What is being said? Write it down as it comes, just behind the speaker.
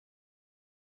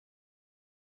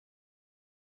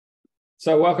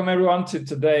So welcome everyone to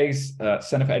today's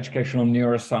Center for Educational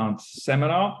Neuroscience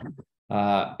seminar.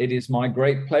 It is my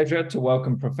great pleasure to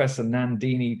welcome Professor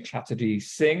Nandini Chatterjee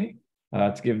Singh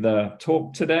to give the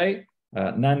talk today.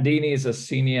 Nandini is a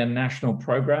Senior National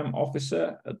Program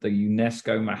Officer at the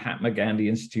UNESCO Mahatma Gandhi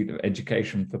Institute of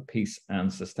Education for Peace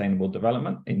and Sustainable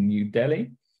Development in New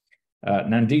Delhi.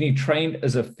 Nandini trained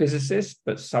as a physicist,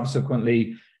 but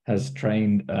subsequently has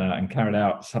trained and carried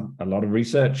out a lot of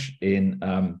research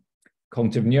in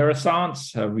cognitive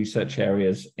neuroscience. Her research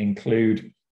areas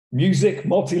include music,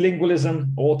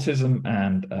 multilingualism, autism,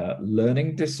 and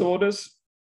learning disorders.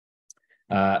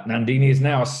 Nandini is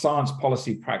now a science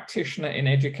policy practitioner in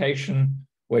education,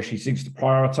 where she seeks to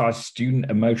prioritize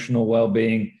student emotional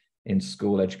well-being in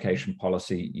school education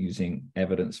policy using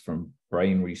evidence from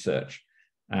brain research.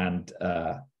 And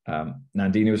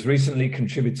Nandini was recently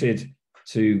contributed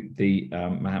to the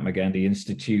Mahatma Gandhi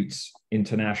Institute's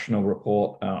international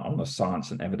report on the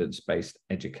science and evidence-based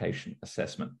education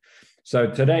assessment. So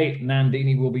today,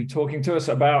 Nandini will be talking to us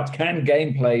about, can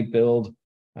gameplay build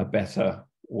a better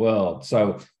world?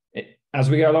 So as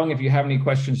we go along, if you have any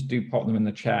questions, do pop them in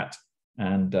the chat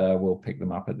and we'll pick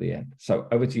them up at the end. So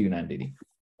over to you, Nandini.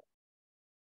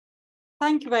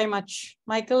 Thank you very much,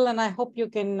 Michael, and I hope you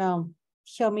can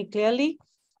hear me clearly.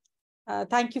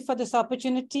 Thank you for this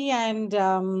opportunity, and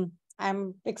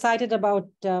I'm excited about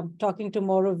talking to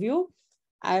more of you.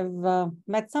 I've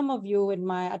met some of you at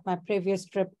my previous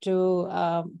trip to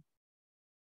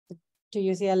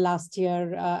UCL last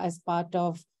year as part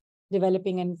of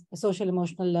developing a social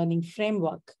emotional learning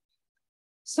framework.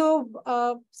 So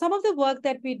some of the work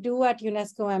that we do at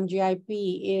UNESCO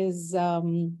MGIP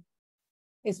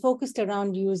is focused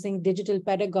around using digital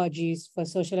pedagogies for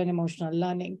social and emotional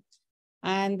learning.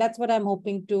 And that's what I'm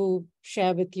hoping to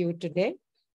share with you today.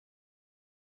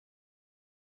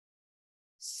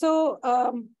 So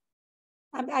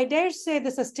I dare say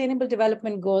the Sustainable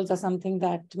Development Goals are something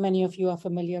that many of you are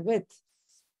familiar with.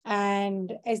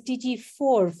 And SDG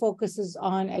 4 focuses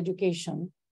on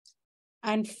education.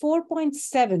 And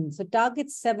 4.7, so Target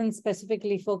 7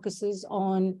 specifically focuses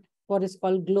on what is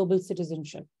called global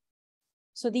citizenship.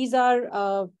 So these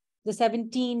are the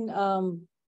 17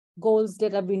 goals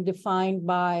that have been defined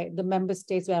by the member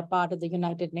states who are part of the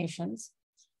United Nations.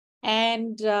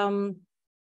 And goal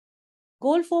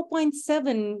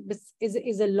 4.7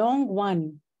 is a long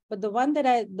one, but the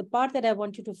part that I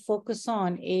want you to focus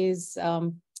on is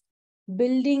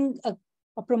building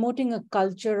or promoting a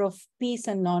culture of peace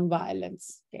and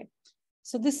nonviolence. Okay.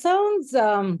 So this sounds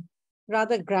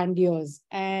rather grandiose,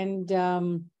 and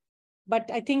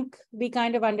but I think we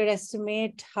kind of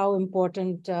underestimate how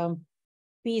important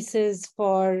peace is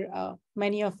for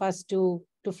many of us to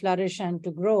flourish and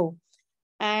to grow.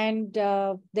 And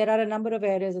there are a number of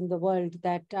areas in the world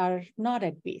that are not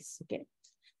at peace. Okay.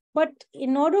 But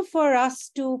in order for us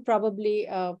to probably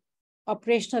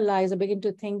operationalize or begin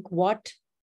to think what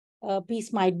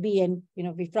peace might be, and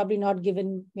we've probably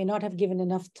may not have given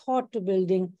enough thought to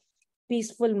building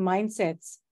peaceful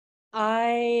mindsets,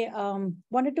 I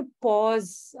wanted to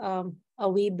pause a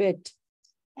wee bit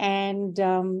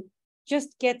and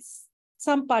just get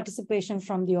some participation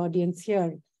from the audience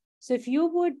here. So if you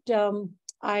would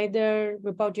either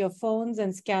whip out your phones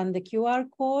and scan the QR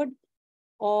code,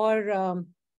 or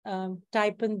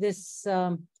type in this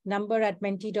number at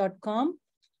menti.com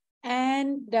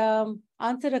and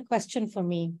answer a question for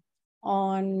me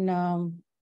on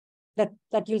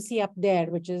that you'll see up there,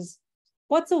 which is,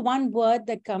 what's the one word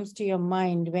that comes to your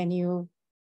mind when you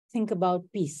think about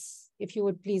peace? If you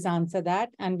would please answer that,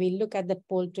 and we'll look at the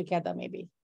poll together maybe.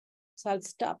 So I'll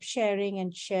stop sharing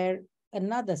and share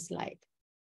another slide.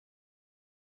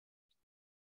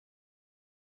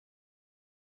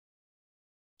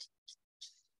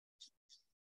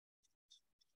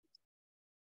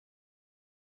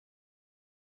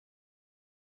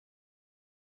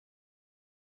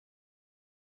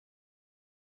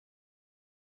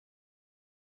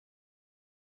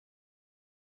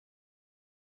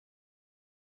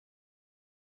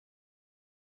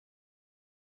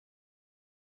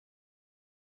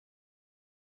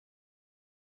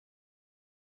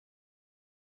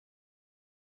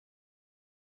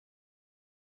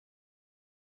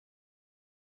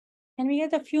 Can we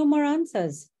get a few more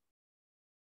answers?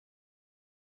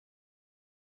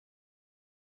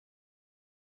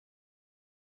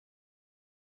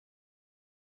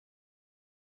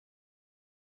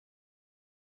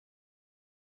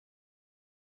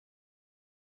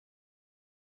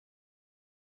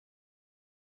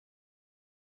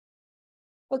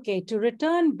 Okay, to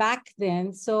return back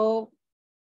then, so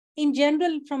in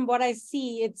general, from what I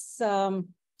see, it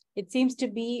seems to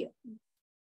be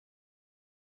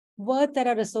words that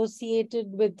are associated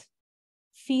with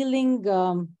feeling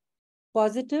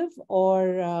positive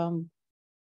or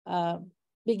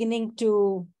beginning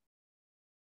to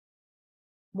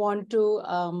want to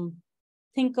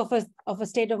think of a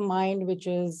state of mind which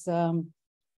is, I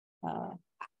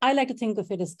like to think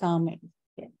of it as calming.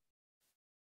 Okay.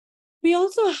 We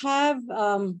also have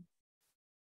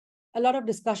a lot of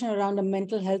discussion around a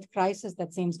mental health crisis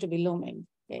that seems to be looming.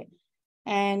 Okay.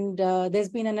 And there's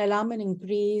been an alarming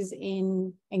increase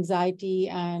in anxiety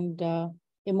and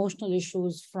emotional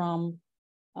issues from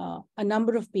a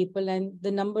number of people, and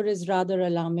the number is rather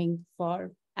alarming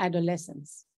for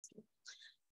adolescents.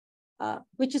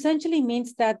 Which essentially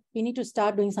means that we need to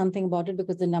start doing something about it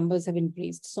because the numbers have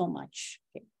increased so much.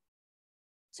 Okay.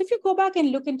 So if you go back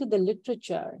and look into the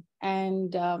literature,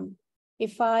 and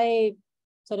if I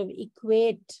sort of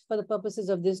equate, for the purposes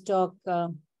of this talk,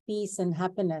 peace and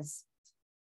happiness,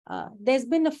 there's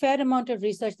been a fair amount of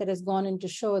research that has gone in to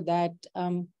show that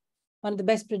one of the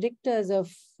best predictors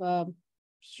of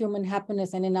human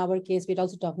happiness, and in our case, we're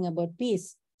also talking about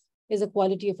peace, is the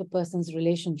quality of a person's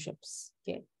relationships.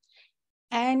 Okay.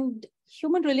 And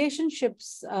human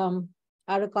relationships are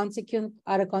a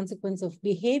consequence of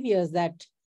behaviors that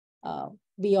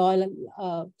we all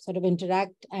sort of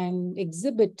interact and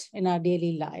exhibit in our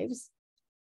daily lives.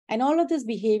 And all of these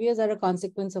behaviors are a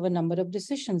consequence of a number of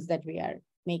decisions that we are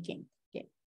making. Okay.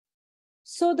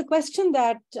 So the question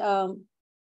that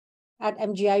at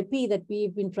MGIP that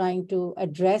we've been trying to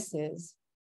address is,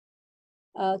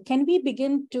 can we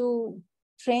begin to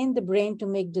train the brain to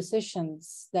make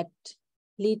decisions that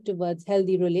lead towards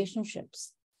healthy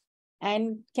relationships?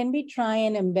 And can we try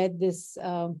and embed this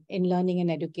in learning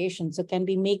and education? So can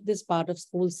we make this part of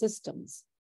school systems?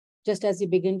 Just as we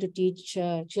begin to teach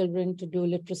children to do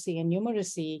literacy and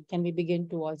numeracy, can we begin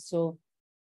to also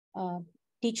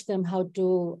teach them how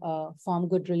to form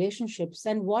good relationships?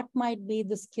 And what might be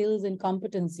the skills and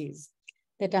competencies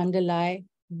that underlie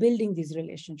building these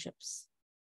relationships?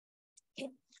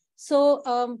 Okay.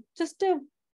 So just a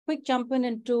quick jump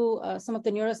into some of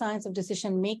the neuroscience of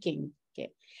decision making. Okay.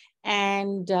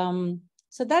 And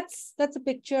so that's a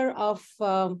picture of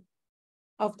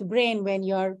the brain when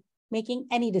you're making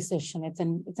any decision. It's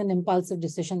an impulsive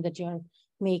decision that you're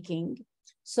making.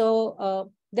 So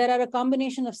there are a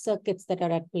combination of circuits that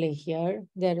are at play here.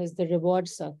 There is the reward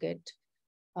circuit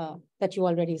that you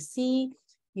already see.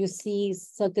 You see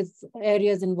circuits,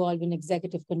 areas involved in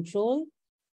executive control.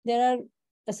 There are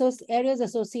areas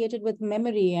associated with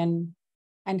memory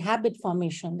and habit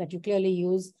formation that you clearly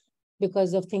use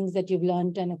because of things that you've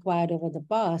learned and acquired over the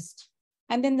past.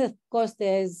 And then, of course,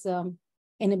 there's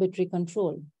inhibitory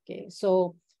control. Okay,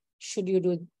 so should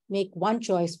you make one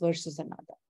choice versus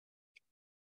another?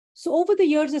 So over the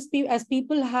years, as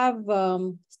people have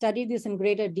studied this in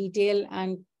greater detail,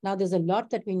 and now there's a lot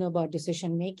that we know about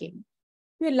decision making,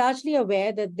 we're largely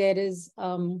aware that there is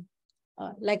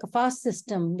like a fast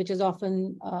system, which is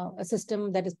often a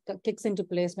system that kicks into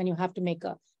place when you have to make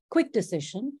a quick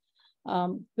decision,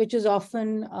 which is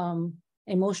often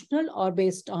emotional or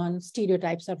based on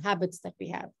stereotypes or habits that we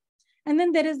have. And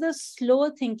then there is the slower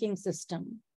thinking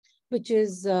system, which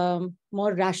is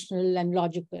more rational and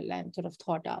logical and sort of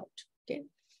thought out. Okay.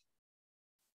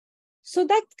 So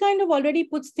that kind of already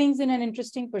puts things in an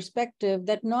interesting perspective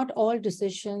that not all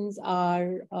decisions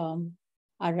are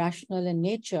rational in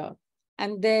nature.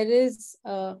 And there is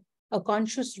a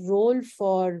conscious role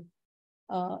for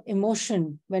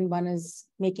emotion when one is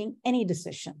making any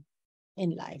decision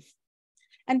in life.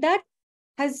 And that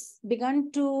has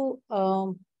begun to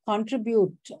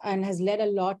contribute and has led a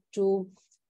lot to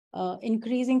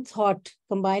increasing thought.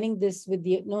 Combining this with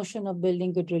the notion of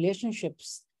building good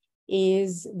relationships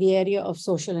is the area of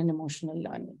social and emotional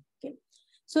learning. Okay.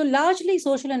 So largely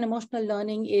social and emotional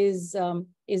learning is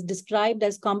described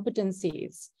as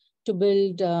competencies to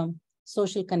build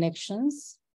social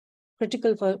connections,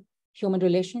 critical for human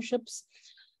relationships,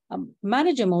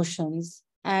 manage emotions.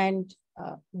 And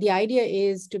the idea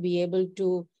is to be able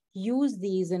to use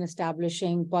these in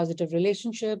establishing positive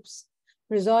relationships,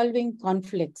 resolving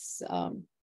conflicts,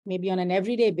 maybe on an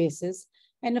everyday basis,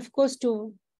 and of course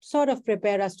to sort of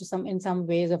prepare us to in some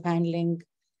ways of handling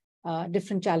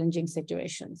different challenging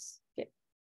situations. Okay.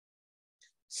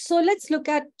 So let's look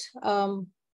at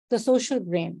the social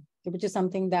brain, which is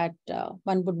something that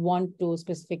one would want to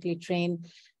specifically train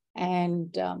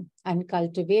and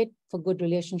cultivate for good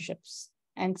relationships.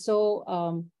 And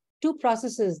so two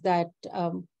processes that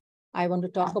I want to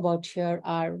talk about here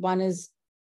are, one is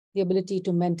the ability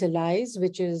to mentalize,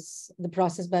 which is the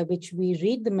process by which we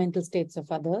read the mental states of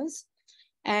others.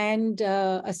 And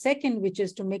a second, which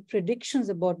is to make predictions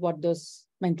about what those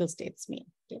mental states mean.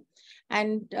 Okay.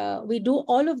 And we do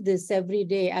all of this every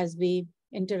day as we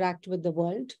interact with the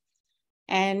world.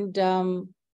 And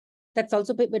that's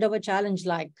also a bit of a challenge,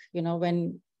 like,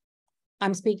 when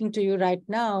I'm speaking to you right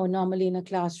now, normally in a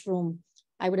classroom,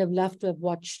 I would have loved to have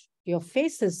watched your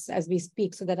faces as we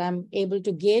speak so that I'm able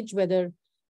to gauge whether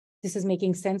this is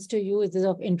making sense to you, is this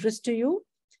of interest to you.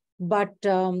 But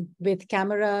with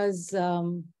cameras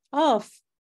off,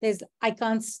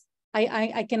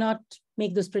 I cannot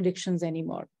make those predictions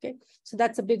anymore. Okay, so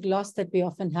that's a big loss that we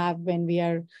often have when we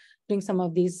are doing some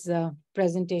of these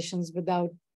presentations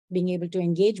without being able to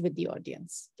engage with the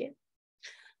audience. Okay.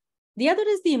 The other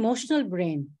is the emotional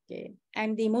brain. Okay,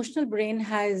 and the emotional brain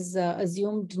has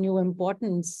assumed new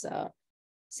importance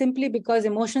simply because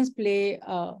emotions play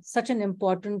such an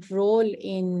important role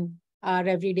in our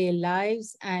everyday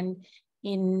lives and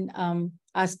in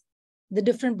the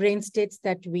different brain states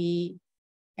that we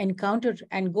encounter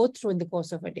and go through in the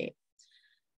course of a day.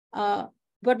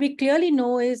 What we clearly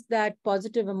know is that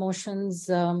positive emotions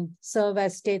serve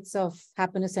as states of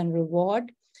happiness and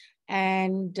reward,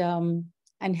 and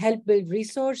help build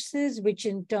resources, which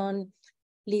in turn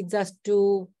leads us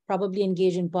to probably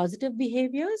engage in positive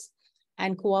behaviors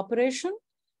and cooperation.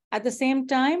 At the same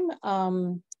time,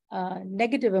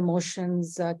 negative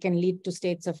emotions can lead to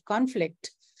states of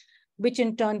conflict, which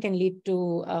in turn can lead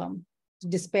to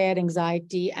despair,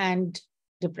 anxiety, and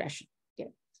depression.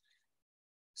 Okay.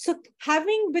 So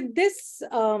having with this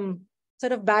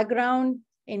sort of background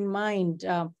in mind,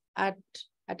 at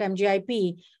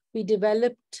MGIP, we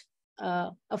developed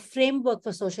a framework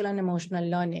for social and emotional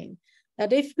learning,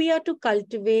 that if we are to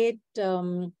cultivate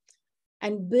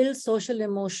and build social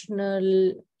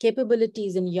emotional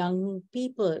capabilities in young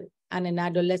people and in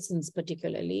adolescents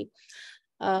particularly,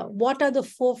 what are the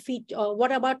 4 feet, or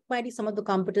what about maybe some of the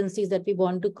competencies that we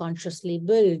want to consciously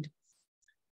build?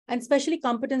 And especially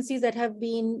competencies that have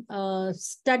been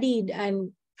studied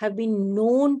and have been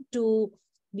known to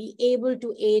be able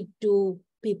to aid to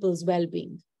people's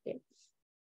well-being. Okay.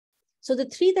 So the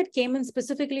 3 that came in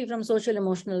specifically from social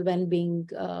emotional well-being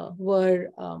were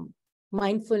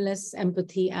mindfulness,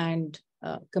 empathy, and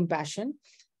compassion.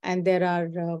 And there are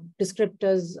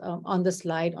descriptors on the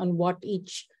slide on what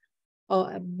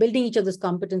building each of those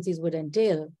competencies would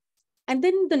entail. And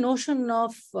then the notion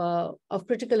of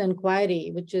critical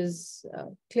inquiry, which is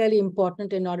clearly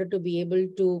important in order to be able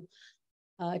to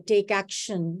take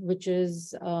action, which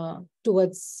is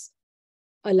towards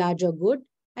a larger good,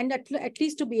 and at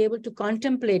least to be able to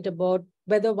contemplate about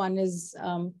whether one is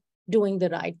doing the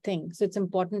right thing. So it's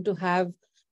important to have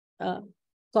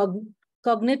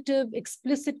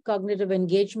explicit cognitive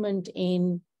engagement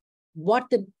in what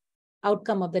the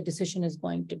outcome of the decision is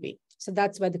going to be. So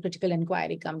that's where the critical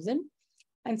inquiry comes in.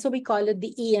 And so we call it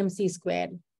the EMC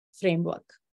squared framework.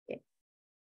 Okay.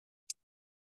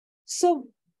 So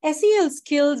SEL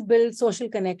skills build social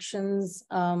connections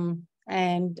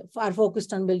and are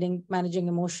focused on managing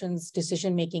emotions,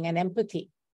 decision-making, and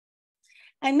empathy.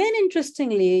 And then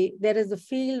interestingly, there is the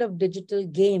field of digital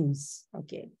games,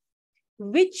 okay,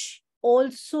 which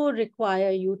also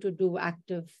require you to do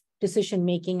active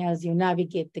decision-making as you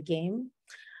navigate the game,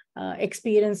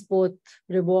 experience both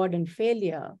reward and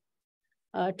failure,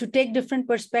 to take different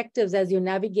perspectives as you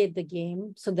navigate the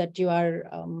game so that you are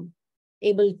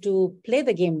able to play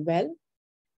the game well.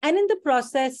 And in the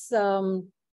process,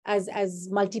 as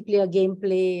multiplayer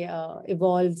gameplay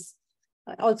evolves,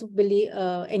 also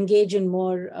engage in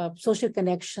more social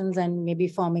connections and maybe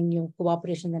forming new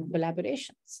cooperations and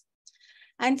collaborations.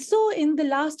 And so in the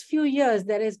last few years,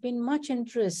 there has been much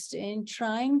interest in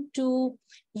trying to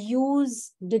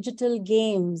use digital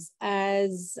games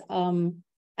as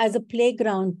a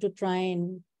playground to try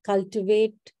and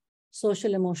cultivate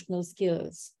social emotional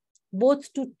skills,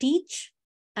 both to teach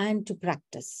and to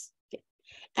practice. Okay.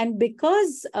 And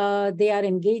because they are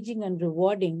engaging and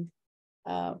rewarding,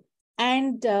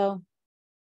 and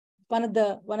one of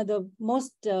the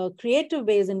most creative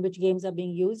ways in which games are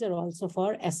being used are also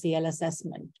for SEL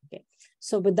assessment. Okay.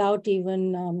 So without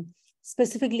even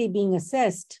specifically being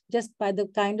assessed, just by the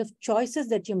kind of choices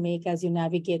that you make as you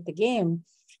navigate the game,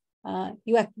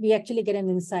 we actually get an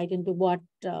insight into what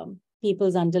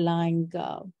people's underlying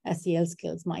SEL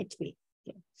skills might be.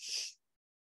 Okay.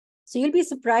 So you'll be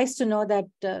surprised to know that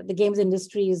the games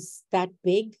industry is that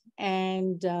big,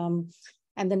 and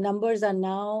the numbers are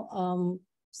now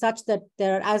such that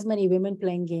there are as many women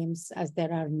playing games as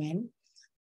there are men.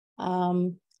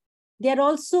 They are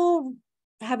also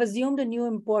have assumed a new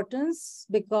importance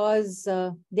because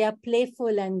they are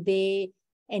playful and they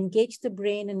engage the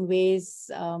brain in ways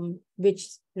which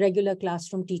regular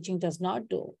classroom teaching does not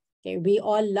do. Okay, we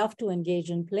all love to engage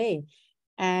in play,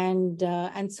 And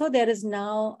so there is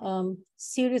now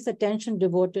serious attention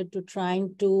devoted to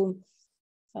trying to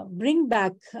bring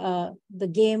back the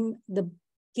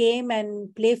game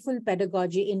and playful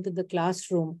pedagogy into the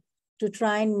classroom to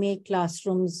try and make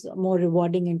classrooms more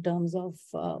rewarding in terms of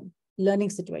learning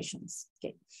situations.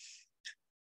 Okay.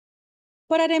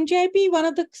 But at MJIP,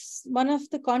 one of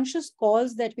the conscious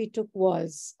calls that we took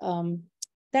was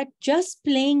that just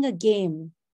playing a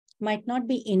game might not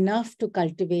be enough to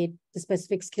cultivate the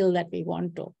specific skill that we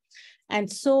want to.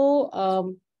 And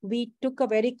so we took a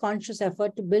very conscious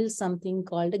effort to build something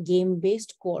called a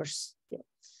game-based course.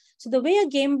 So the way a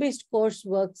game-based course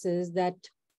works is that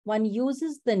one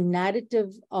uses the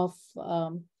narrative of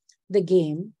the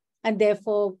game, and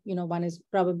therefore, one is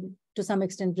probably to some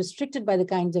extent restricted by the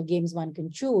kinds of games one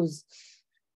can choose.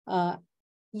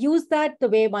 Use that the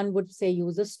way one would say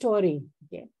use a story,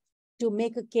 okay, to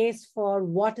make a case for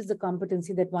what is the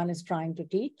competency that one is trying to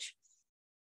teach.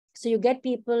 So you get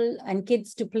people and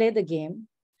kids to play the game,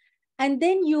 and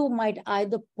then you might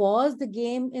either pause the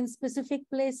game in specific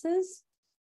places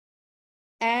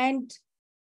and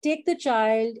take the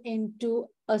child into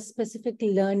a specific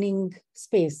learning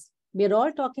space. We're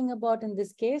all talking about, in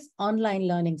this case, online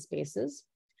learning spaces,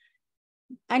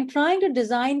 and trying to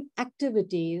design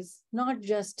activities, not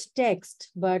just text,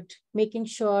 but making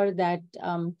sure that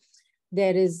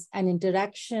there is an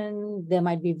interaction. There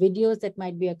might be videos that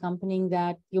might be accompanying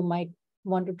that. You might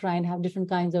want to try and have different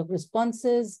kinds of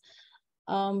responses,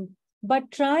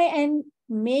 but try and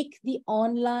make the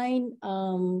online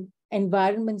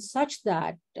environment such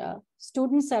that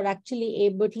students are actually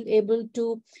able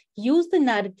to use the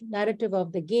narrative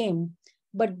of the game,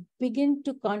 but begin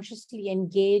to consciously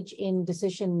engage in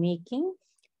decision-making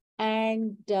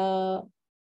and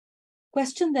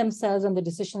question themselves on the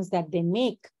decisions that they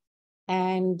make,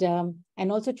 and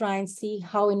also try and see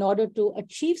how, in order to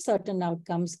achieve certain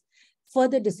outcomes,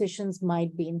 further decisions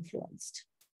might be influenced.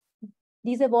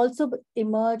 These have also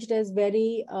emerged as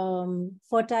very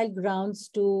fertile grounds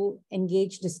to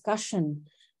engage discussion,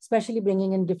 especially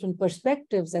bringing in different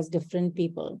perspectives as different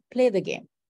people play the game.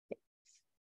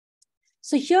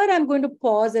 So here I'm going to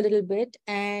pause a little bit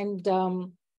and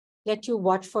let you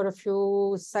watch for a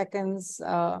few seconds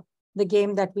the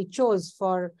game that we chose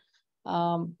for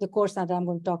the course that I'm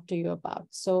going to talk to you about.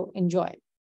 So enjoy.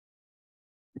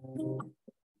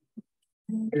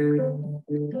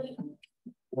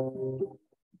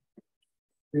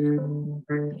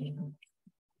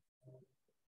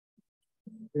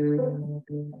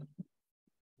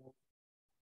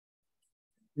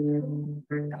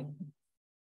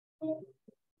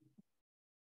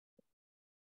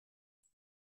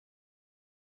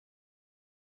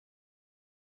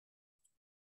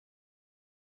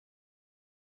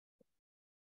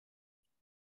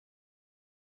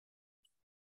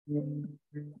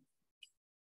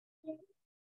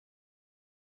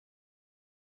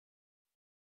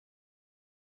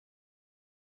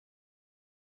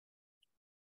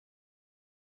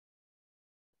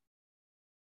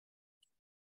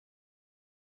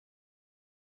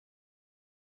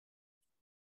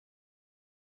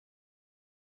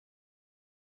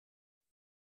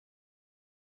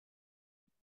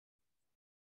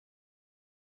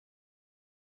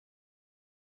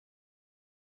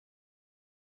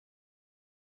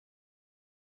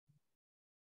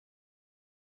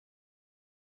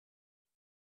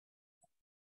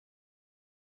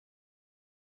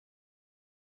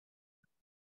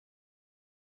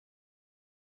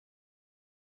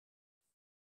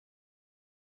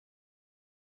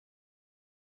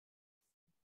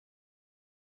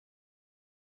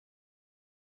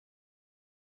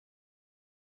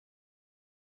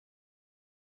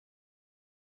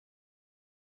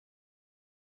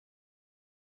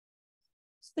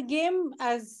 So the game,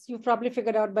 as you've probably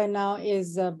figured out by now,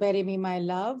 is Bury Me, My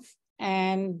Love.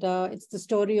 And it's the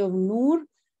story of Noor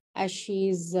as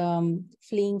she's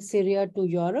fleeing Syria to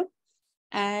Europe.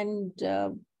 And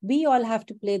we all have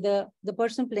to play the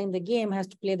person playing the game has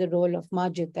to play the role of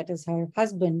Majid, that is her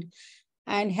husband,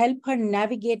 and help her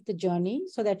navigate the journey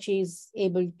so that she's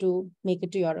able to make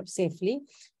it to Europe safely.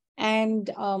 And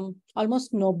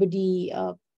almost nobody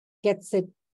gets it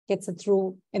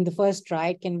through in the first try.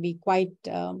 It can be quite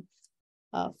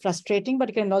frustrating, but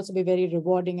it can also be very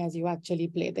rewarding as you actually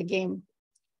play the game.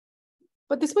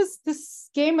 But this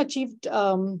game achieved,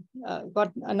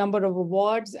 got a number of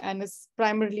awards, and it's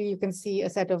primarily, you can see a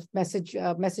set of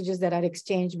messages that are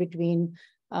exchanged between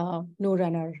Noor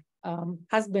and her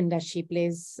husband as she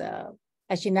plays,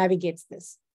 as she navigates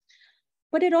this.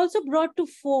 But it also brought to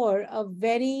fore a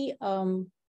very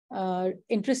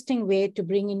interesting way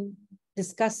to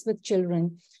discuss with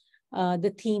children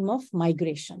the theme of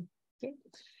migration. Okay,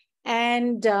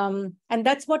 and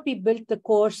that's what we built the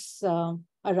course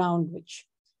around which.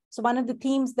 So one of the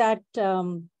themes that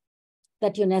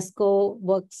that UNESCO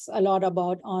works a lot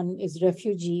on is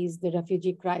refugees, the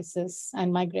refugee crisis,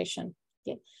 and migration.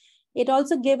 Okay. It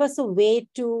also gave us a way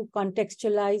to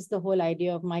contextualize the whole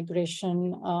idea of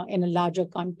migration in a larger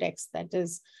context. That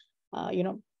is,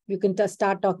 you can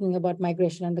start talking about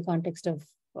migration in the context of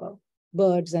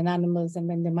birds and animals and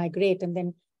when they migrate, and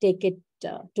then take it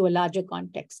to a larger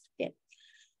context. Okay.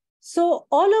 So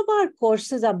all of our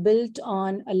courses are built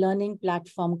on a learning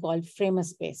platform called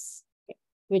Framerspace,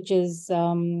 which is,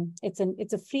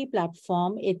 it's a free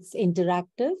platform. It's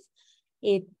interactive.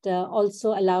 It also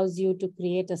allows you to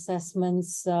create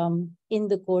assessments in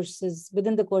the courses,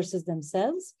 within the courses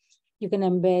themselves. You can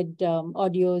embed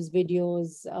audios,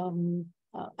 videos,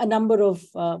 a number of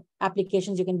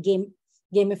applications. You can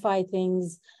gamify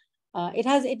things. It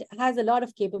has a lot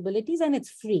of capabilities, and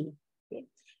it's free. Okay.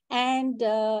 And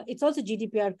it's also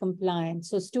GDPR compliant.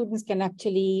 So students can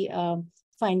actually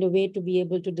find a way to be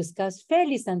able to discuss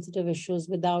fairly sensitive issues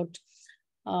without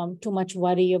too much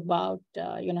worry about,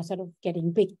 sort of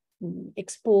getting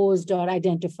exposed or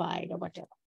identified or whatever.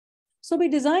 So we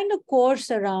designed a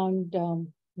course around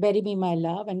Bury Me, My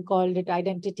Love, and called it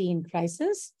Identity in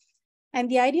Crisis. And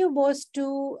the idea was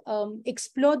to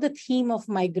explore the theme of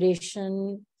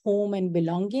migration, home, and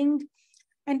belonging,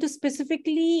 and to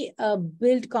specifically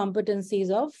build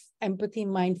competencies of empathy,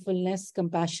 mindfulness,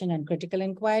 compassion, and critical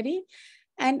inquiry,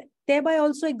 and thereby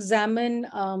also examine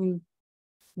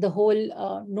the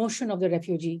whole notion of the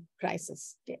refugee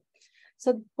crisis. Okay.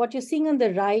 So what you're seeing on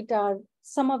the right are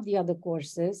some of the other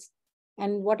courses.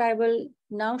 And what I will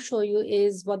now show you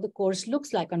is what the course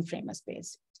looks like on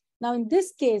Framerspace. Now, in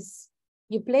this case,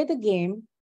 you play the game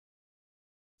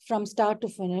from start to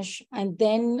finish, and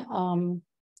then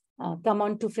come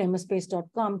on to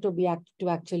framerspace.com to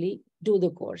actually do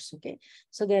the course. Okay.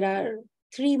 So there are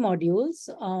 3 modules,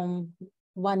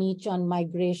 one each on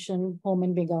migration, home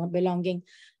and belonging,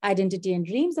 identity and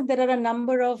dreams. And there are a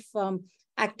number of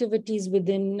activities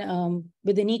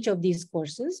within each of these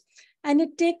courses. And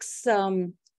it takes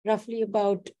roughly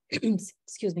about,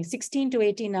 16 to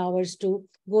 18 hours to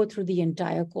go through the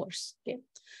entire course. Okay.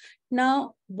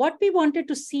 Now, what we wanted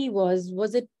to see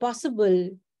was it possible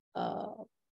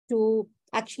to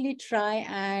actually try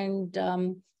and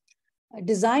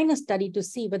design a study to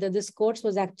see whether this course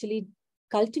was actually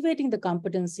cultivating the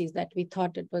competencies that we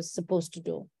thought it was supposed to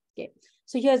do. Okay.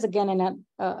 So here's again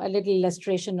a little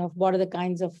illustration of what are the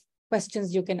kinds of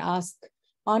questions you can ask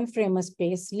on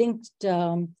Framerspace linked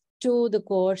to the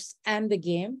course and the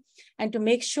game, and to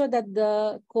make sure that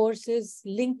the course is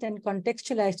linked and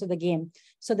contextualized to the game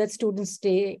so that students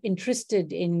stay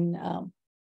interested in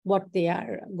what they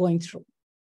are going through.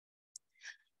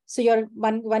 So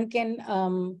one can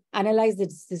analyze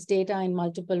this data in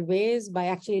multiple ways by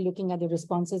actually looking at the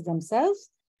responses themselves,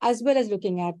 as well as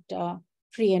looking at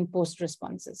pre and post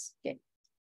responses. Okay.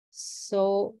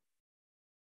 So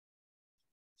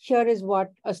here is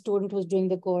what a student who's doing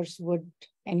the course would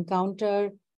encounter,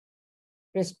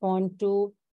 respond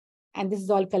to, and this is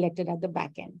all collected at the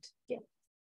back end. Okay.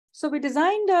 So we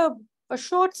designed a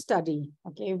short study,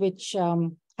 okay, which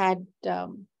had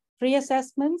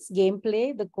pre-assessments,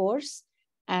 gameplay, the course,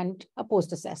 and a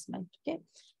post-assessment. Okay,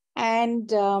 and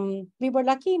we were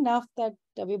lucky enough that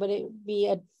we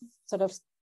had sort of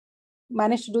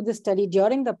managed to do the study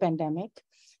during the pandemic,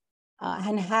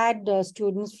 and had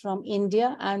students from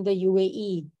India and the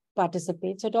UAE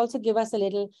participate. So it also gave us a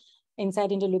little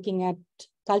insight into looking at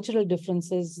cultural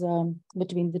differences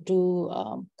between the two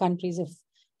countries, if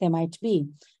there might be.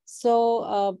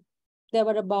 So there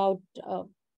were about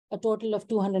a total of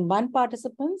 201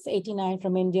 participants, 89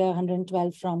 from India,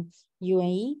 112 from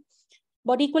UAE,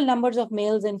 but equal numbers of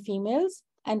males and females.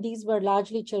 And these were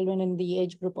largely children in the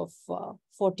age group of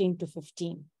 14 to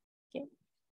 15. Okay.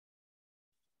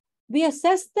 We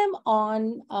assessed them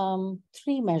on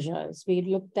 3 measures. We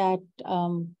looked at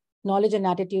knowledge and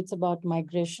attitudes about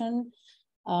migration,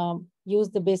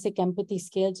 used the basic empathy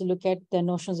scale to look at the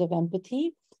notions of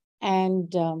empathy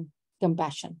and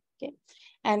compassion. Okay.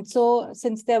 And so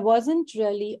since there wasn't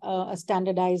really a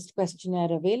standardized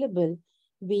questionnaire available,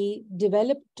 we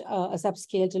developed a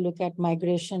subscale to look at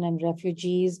migration and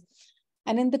refugees.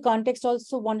 And in the context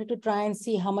also wanted to try and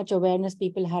see how much awareness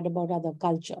people had about other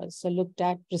cultures. So looked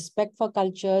at respect for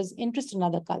cultures, interest in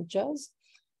other cultures,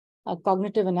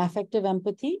 cognitive and affective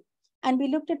empathy. And we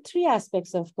looked at 3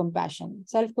 aspects of compassion: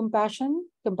 self-compassion,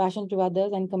 compassion to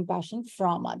others, and compassion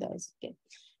from others. Okay.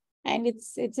 And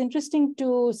it's interesting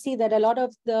to see that a lot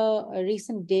of the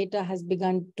recent data has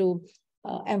begun to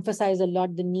emphasize a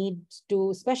lot the need to,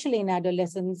 especially in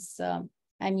adolescents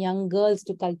and young girls,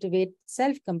 to cultivate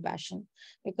self-compassion.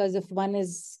 Because if one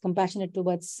is compassionate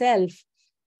towards self,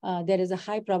 there is a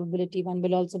high probability one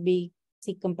will also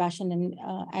seek compassion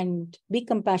and be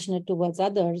compassionate towards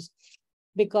others.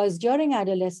 Because during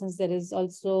adolescence, there is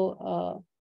also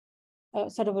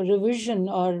sort of a revision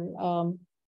or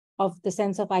of the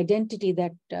sense of identity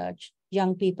that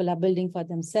young people are building for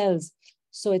themselves.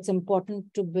 So it's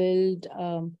important to build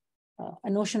a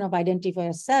notion of identity for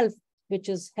yourself, which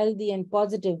is healthy and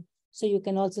positive, so you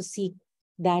can also seek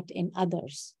that in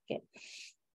others. Okay.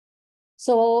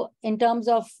 So in terms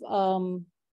of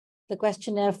the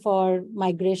questionnaire for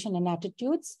migration and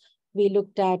attitudes, we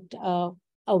looked at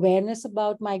awareness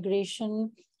about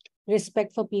migration,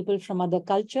 respect for people from other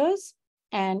cultures,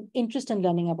 and interest in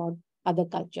learning about other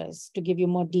cultures. To give you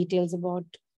more details about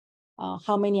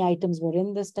how many items were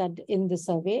in the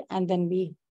survey, and then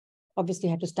we obviously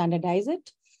had to standardize it.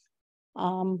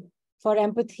 For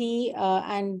empathy,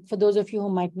 and for those of you who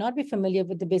might not be familiar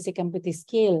with the basic empathy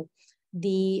scale,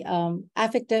 the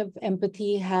affective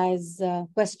empathy has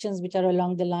questions which are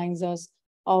along the lines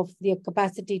of the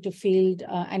capacity to field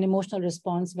an emotional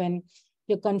response when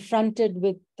you're confronted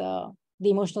with the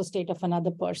emotional state of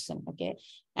another person. Okay,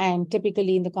 and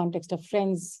typically in the context of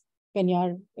friends,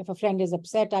 if a friend is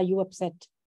upset, are you upset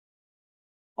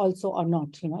also or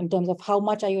not? In terms of how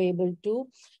much are you able to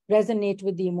resonate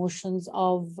with the emotions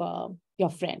of your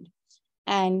friend.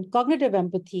 And cognitive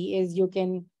empathy is you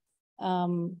can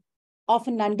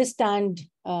often understand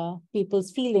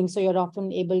people's feelings, so you're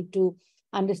often able to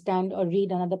understand or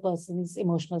read another person's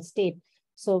emotional state.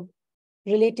 So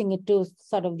relating it to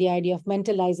sort of the idea of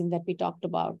mentalizing that we talked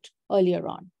about earlier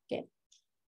on. Okay.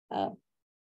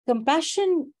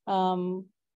 Compassion,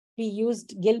 we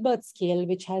used Gilbert's scale,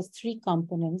 which has 3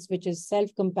 components, which is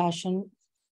self-compassion,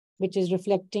 which is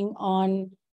reflecting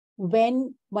on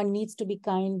when one needs to be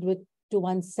kind to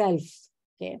oneself,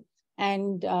 okay,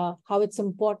 and how it's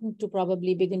important to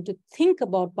probably begin to think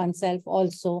about oneself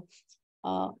also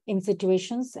in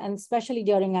situations, and especially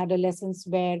during adolescence,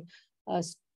 where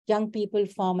young people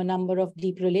form a number of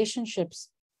deep relationships.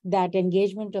 That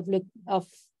engagement of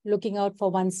looking out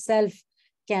for oneself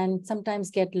can sometimes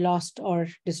get lost or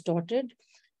distorted.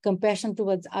 Compassion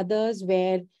towards others,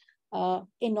 where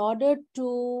in order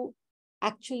to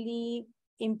actually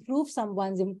improve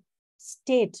someone's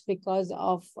state because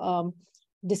of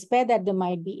despair that they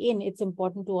might be in, it's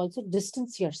important to also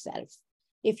distance yourself.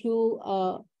 If you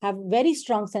have very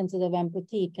strong senses of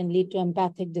empathy, it can lead to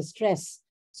empathic distress.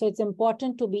 So it's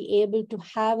important to be able to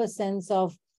have a sense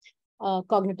of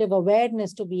cognitive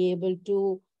awareness, to be able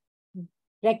to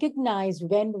recognize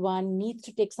when one needs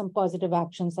to take some positive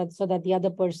actions so that the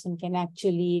other person can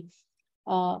actually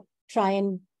try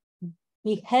and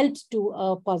be helped to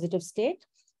a positive state.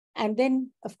 And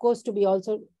then, of course, to be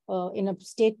also in a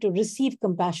state to receive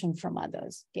compassion from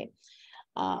others. Okay.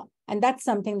 And that's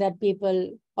something that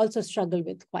people also struggle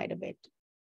with quite a bit.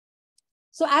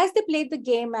 So as they played the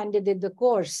game and they did the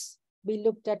course, we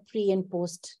looked at pre and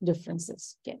post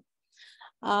differences. Okay.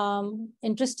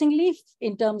 Interestingly,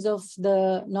 in terms of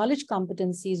the knowledge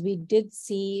competencies, we did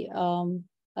see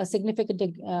a significant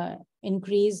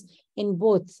increase in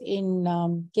both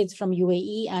kids from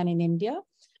UAE and in India,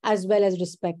 as well as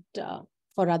respect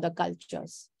for other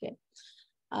cultures. Okay.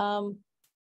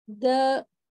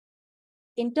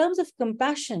 In terms of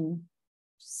compassion,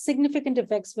 significant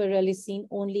effects were really seen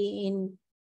only in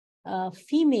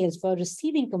females for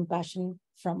receiving compassion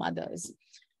from others.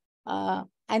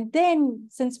 And then,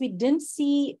 since we didn't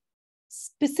see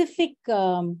specific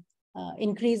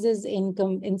increases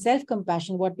in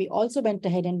self-compassion, what we also went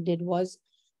ahead and did was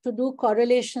to do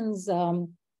correlations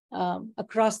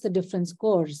across the different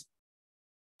scores.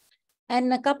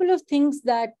 And a couple of things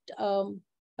that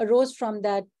arose from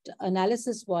that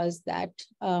analysis was that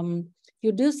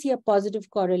you do see a positive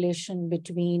correlation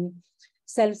between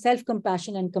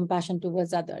self-compassion and compassion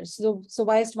towards others. So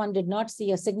whilst one did not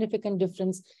see a significant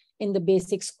difference in the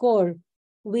basic score,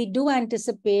 we do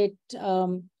anticipate,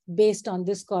 based on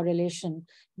this correlation,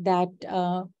 that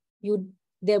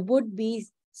there would be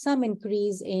some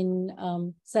increase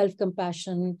in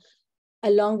self-compassion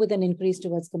along with an increase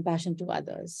towards compassion to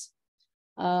others.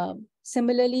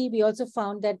 Similarly, we also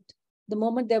found that the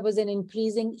moment there was an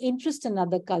increasing interest in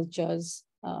other cultures,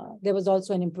 there was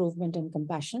also an improvement in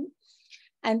compassion.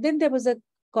 And then there was a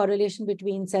correlation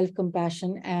between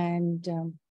self-compassion and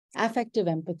affective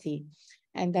empathy.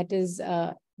 And that is,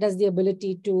 does the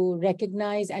ability to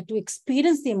recognize and to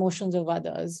experience the emotions of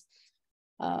others,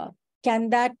 can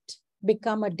that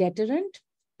become a deterrent?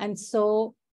 And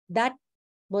so that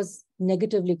was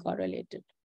negatively correlated.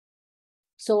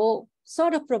 So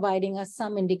sort of providing us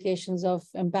some indications of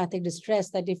empathic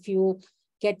distress, that if you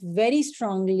get very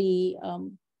strongly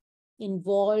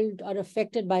involved or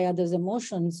affected by others'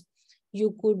 emotions,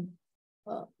 you could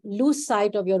lose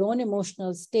sight of your own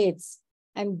emotional states,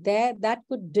 and that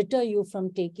could deter you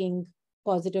from taking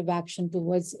positive action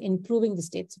towards improving the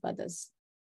states of others.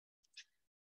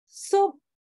 So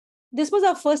this was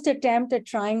our first attempt at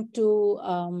trying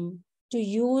to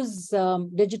use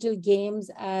digital games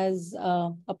as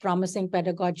a promising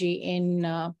pedagogy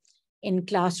in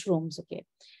classrooms. Okay,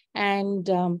 and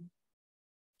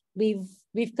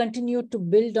we've continued to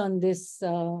build on this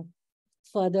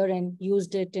further and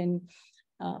used it in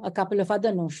a couple of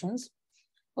other notions.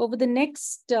 Over the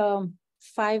next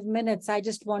 5 minutes, I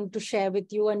just want to share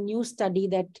with you a new study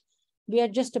that we are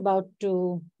just about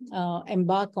to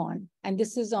embark on. And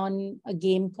this is on a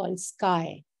game called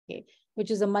Sky, okay,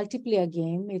 which is a multiplayer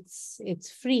game.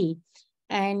 It's free,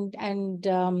 and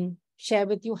share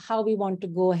with you how we want to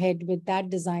go ahead with that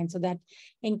design, so that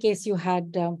in case you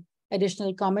had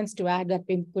additional comments to add that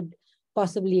we could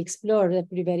possibly explore, that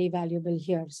would be very valuable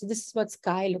here. So this is what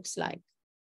Sky looks like.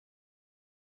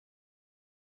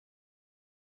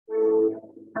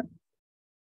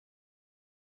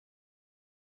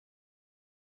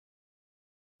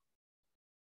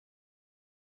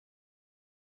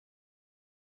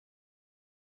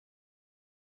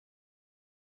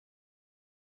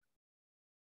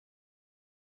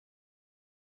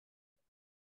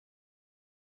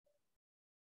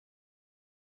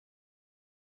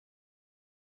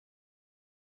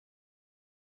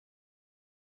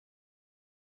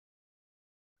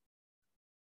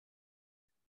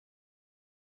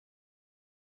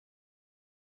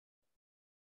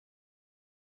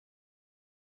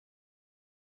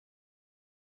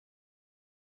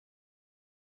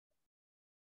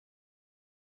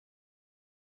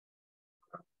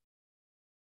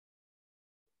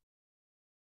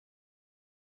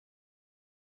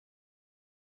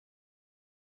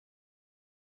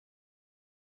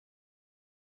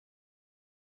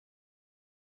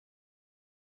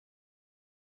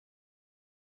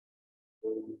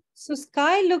 So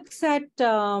Sky looks at,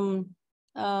 the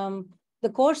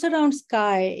course around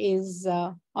Sky is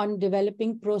on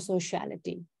developing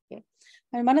pro-sociality. Okay?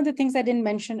 And one of the things I didn't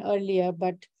mention earlier,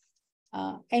 but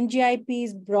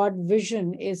NGIP's broad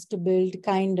vision is to build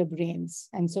kinder brains.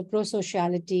 And so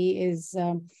pro-sociality is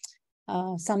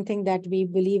something that we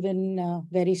believe in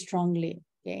very strongly,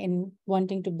 okay, in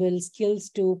wanting to build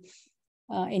skills to,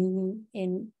 in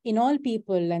all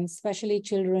people, and especially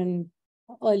children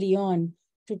early on,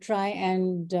 to try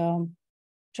and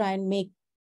make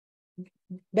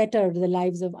better the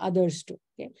lives of others too,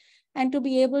 okay? And to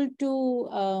be able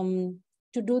to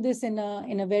do this in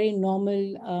a very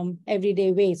normal,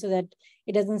 everyday way, so that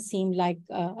it doesn't seem like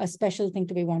a special thing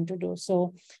to be want to do.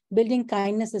 So building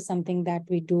kindness is something that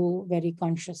we do very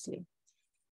consciously.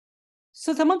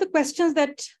 So some of the questions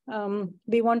that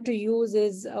we want to use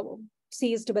is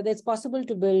see as to whether it's possible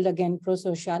to build, again,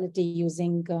 pro-sociality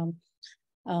using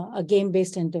a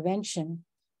game-based intervention.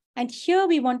 And here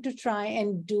we want to try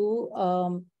and do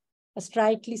a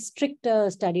slightly stricter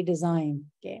study design,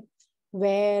 okay,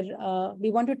 where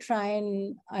we want to try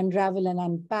and unravel and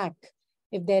unpack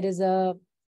if there is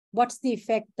what's the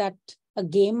effect that a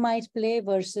game might play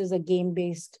versus a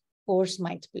game-based course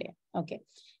might play, okay.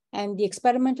 And the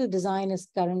experimental design is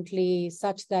currently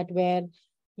such that where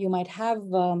you might have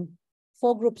 4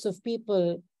 groups of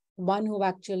people, one who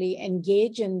actually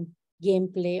engage in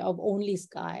gameplay of only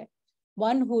Sky,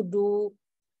 one who do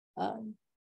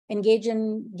engage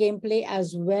in gameplay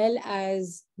as well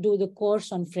as do the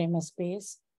course on Framer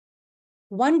Space,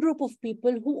 one group of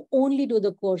people who only do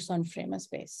the course on Framer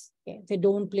Space, okay? They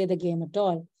don't play the game at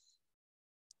all.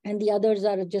 And the others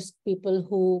are just people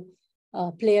who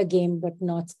play a game but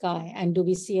not Sky. And do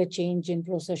we see a change in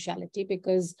pro-sociality?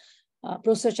 Because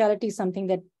pro-sociality is something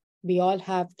that we all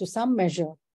have to some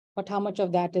measure, but how much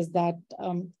of that is that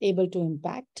able to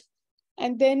impact?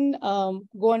 And then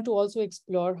go on to also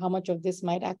explore how much of this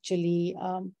might actually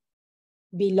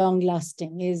be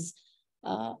long-lasting.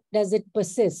 Does it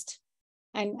persist?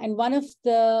 And one of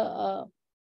the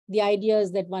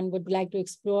ideas that one would like to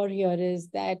explore here is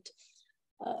that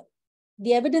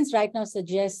the evidence right now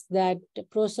suggests that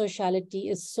pro-sociality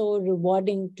is so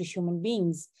rewarding to human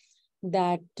beings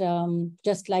that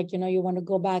just like, you want to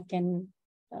go back and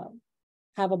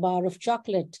have a bar of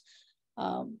chocolate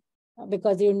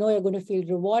because you're going to feel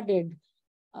rewarded.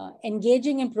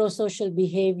 Engaging in pro-social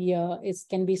behavior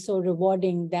can be so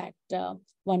rewarding that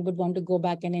one would want to go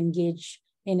back and engage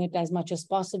in it as much as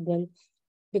possible,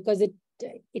 because it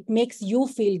it makes you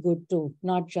feel good too,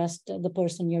 not just the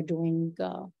person you're doing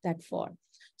that for.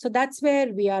 So that's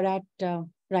where we are at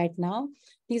right now.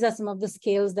 These are some of the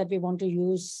scales that we want to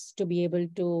use to be able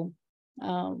to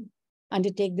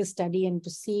undertake this study and to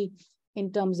see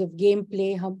in terms of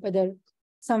gameplay, whether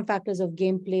some factors of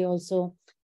gameplay also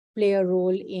play a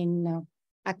role in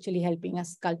actually helping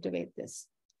us cultivate this.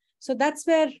 So that's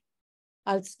where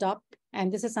I'll stop.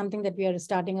 And this is something that we are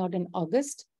starting out in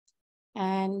August.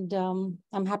 And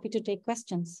I'm happy to take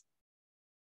questions.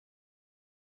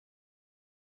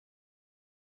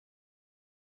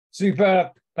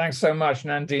 Super. Thanks so much,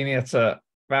 Nandini. It's a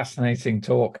fascinating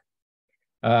talk.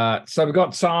 So we've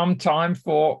got some time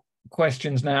for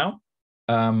questions now.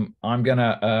 I'm going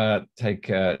to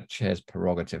take chair's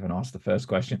prerogative and ask the first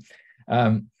question.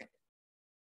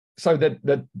 So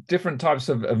the different types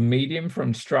of medium for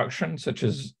instruction, such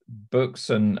as books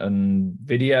and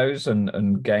videos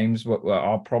and games,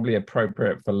 are probably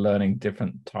appropriate for learning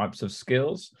different types of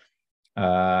skills,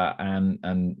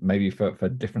 and maybe for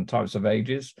different types of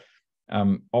ages.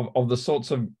 Of the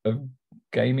sorts of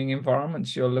gaming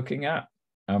environments you're looking at,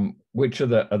 which are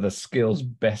the skills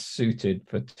best suited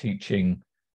for teaching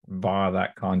via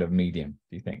that kind of medium,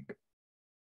 do you think?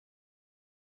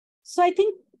 So I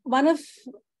think one of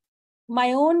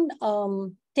my own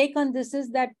take on this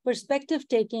is that perspective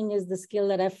taking is the skill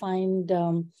that I find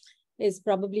is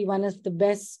probably one of the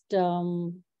best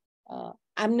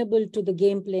amenable to the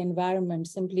gameplay environment,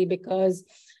 simply because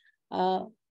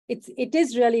it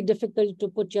is really difficult to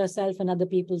put yourself in other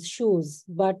people's shoes,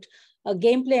 but a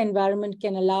gameplay environment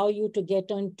can allow you to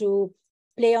get on to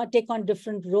play or take on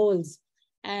different roles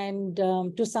and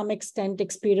to some extent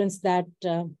experience that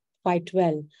quite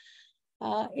well.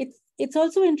 It's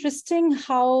also interesting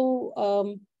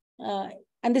how,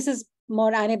 and this is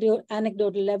more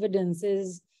anecdotal evidence,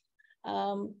 is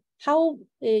how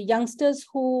youngsters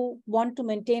who want to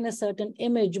maintain a certain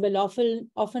image will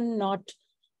often not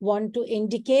want to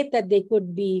indicate that they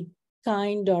could be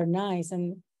kind or nice.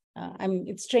 And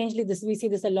it's strangely we see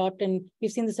this a lot, and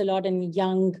we've seen this a lot in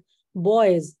young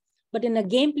boys, but in a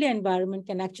gameplay environment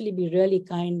can actually be really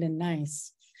kind and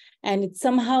nice. And it's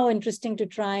somehow interesting to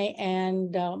try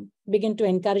and begin to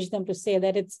encourage them to say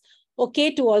that it's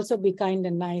okay to also be kind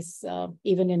and nice,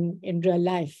 even in real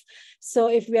life. So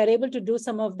if we are able to do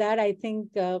some of that, I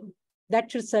think that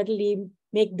should certainly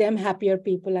make them happier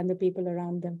people and the people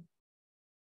around them.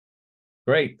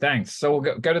 Great, thanks. So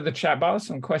we'll go to the chat bar,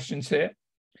 some questions here.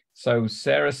 So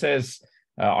Sarah says,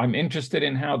 I'm interested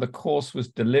in how the course was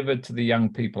delivered to the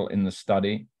young people in the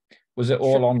study. Was it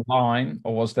all online,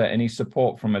 or was there any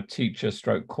support from a teacher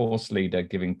stroke course leader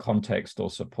giving context or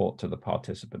support to the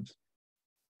participants?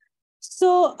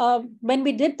 So when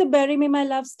we did the Bury Me My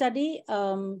Love study,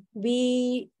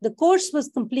 the course was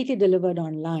completely delivered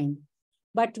online,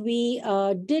 but we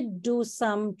did do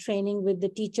some training with the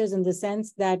teachers in the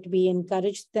sense that we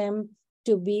encouraged them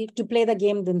to play the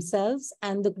game themselves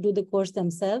and do the course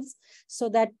themselves, so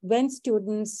that when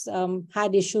students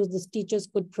had issues, the teachers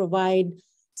could provide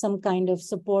some kind of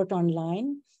support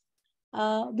online.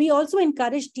 We also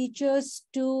encourage teachers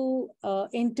to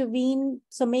intervene.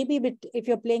 So maybe if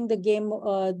you're playing the game,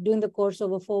 doing the course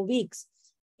over 4 weeks,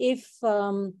 if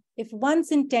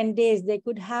once in 10 days, they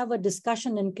could have a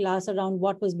discussion in class around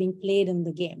what was being played in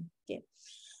the game. Okay.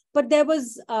 But there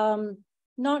was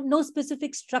no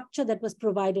specific structure that was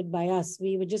provided by us.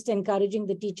 We were just encouraging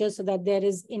the teachers so that there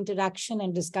is interaction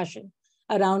and discussion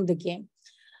around the game.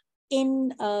 In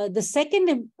the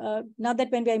second, now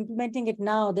that when we're implementing it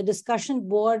now, the discussion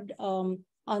board on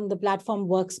the platform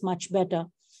works much better.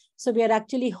 So we are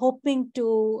actually hoping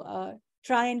to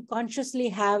try and consciously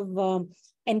have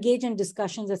engage in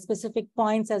discussions at specific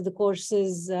points as the course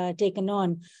is taken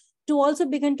on, to also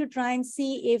begin to try and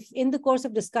see if in the course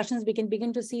of discussions, we can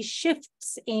begin to see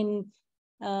shifts in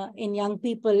young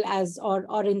people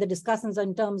or in the discussions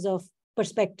in terms of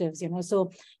perspectives,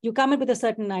 so you come in with a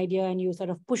certain idea and you sort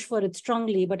of push for it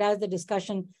strongly, but as the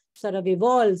discussion sort of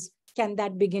evolves, can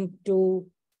that begin to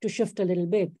shift a little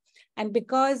bit? And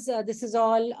because this is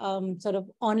all sort of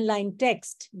online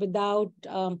text without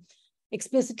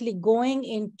explicitly going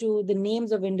into the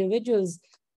names of individuals,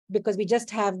 because we just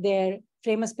have their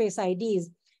framer space IDs,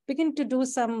 begin to do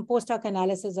some post hoc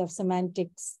analysis of semantic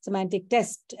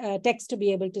text to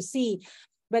be able to see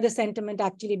whether sentiment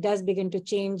actually does begin to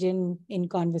change in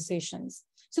conversations.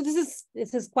 So this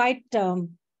is quite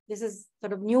this is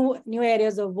sort of new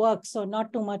areas of work, so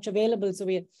not too much available. So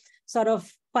we're sort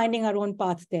of finding our own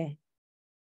path there.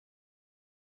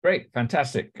 Great,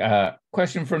 fantastic.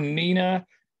 Question from Nina.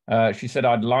 She said,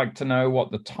 I'd like to know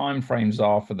what the timeframes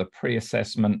are for the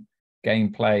pre-assessment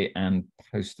gameplay, and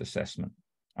post-assessment.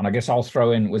 And I guess I'll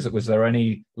throw in, was there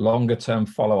any longer-term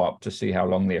follow-up to see how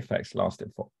long the effects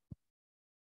lasted for?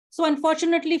 So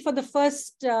unfortunately, for the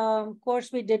first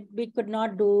course we could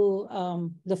not do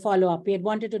the follow-up. We had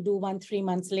wanted to do one 3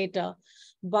 months later.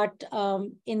 But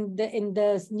in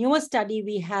the newer study,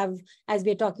 we have, as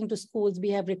we're talking to schools, we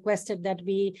have requested that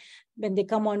when they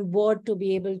come on board, to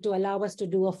be able to allow us to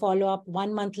do a follow-up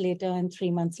 1 month later and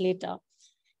 3 months later.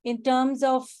 In terms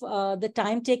of the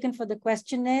time taken for the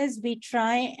questionnaires, we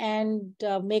try and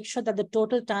make sure that the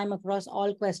total time across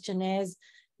all questionnaires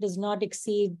does not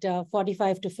exceed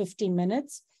 45 to 50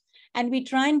 minutes. And we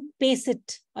try and pace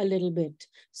it a little bit.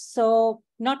 So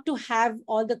not to have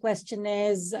all the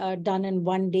questionnaires done in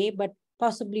one day, but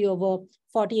possibly over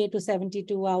 48 to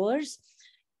 72 hours.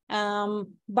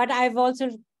 But I've also,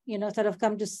 sort of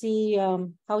come to see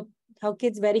how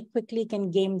kids very quickly can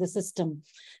game the system.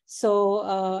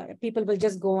 So people will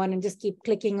just go on and just keep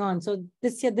clicking on. So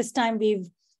this time we've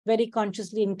very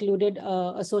consciously included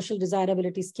a social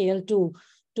desirability scale too,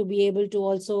 to be able to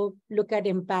also look at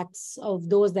impacts of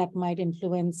those that might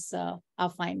influence our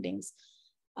findings.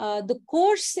 The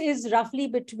course is roughly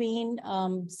between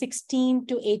 16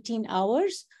 to 18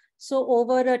 hours. So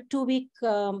over a 2-week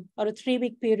or a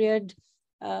 3-week period,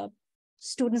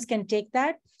 students can take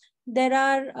that. There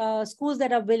are schools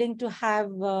that are willing to have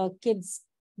kids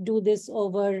do this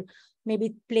over,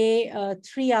 maybe play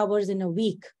 3 hours in a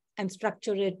week and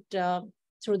structure it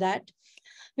through that.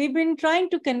 We've been trying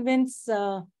to convince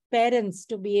parents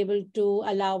to be able to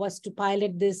allow us to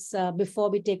pilot this before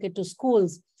we take it to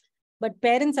schools. But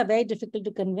parents are very difficult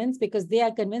to convince, because they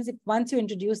are convinced if once you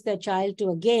introduce their child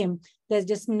to a game, there's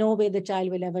just no way the child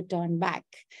will ever turn back.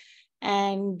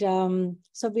 And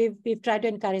so we've tried to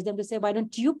encourage them to say, why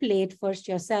don't you play it first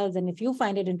yourselves? And if you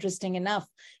find it interesting enough,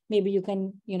 maybe you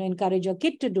can encourage your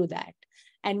kid to do that.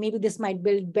 And maybe this might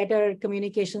build better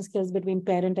communication skills between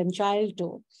parent and child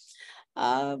too.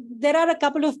 There are a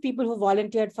couple of people who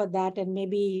volunteered for that, and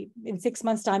maybe in 6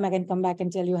 months' time, I can come back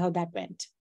and tell you how that went.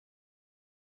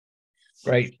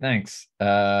 Great, thanks.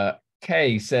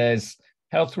 Kay says,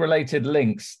 health-related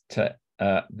links to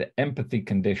the empathy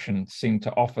condition seem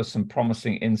to offer some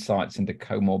promising insights into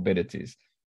comorbidities.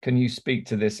 Can you speak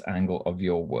to this angle of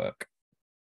your work?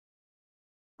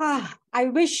 I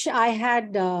wish I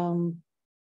had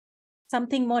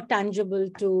something more tangible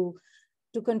to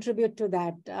contribute to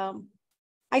that.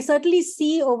 I certainly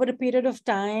see over a period of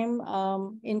time,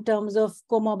 in terms of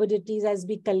comorbidities, as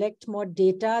we collect more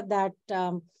data, that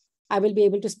I will be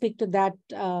able to speak to that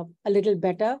a little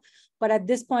better. But at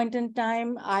this point in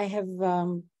time, I have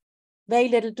very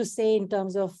little to say in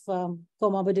terms of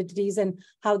comorbidities and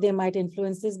how they might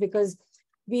influence this, because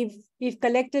we've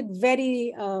collected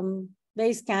very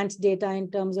scant data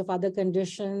in terms of other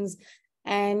conditions.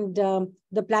 And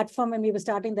the platform, when we were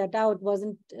starting that out,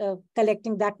 wasn't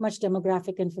collecting that much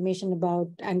demographic information about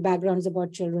and backgrounds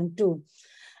about children too.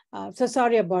 So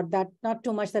sorry about that. Not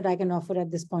too much that I can offer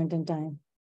at this point in time.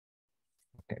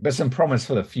 Okay, but some promise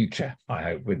for the future, I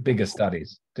hope, with bigger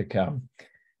studies to come.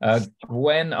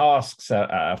 Gwen asks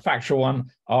a factual one: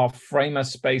 are Framer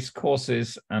Space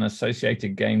courses and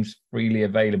associated games freely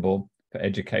available for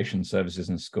education services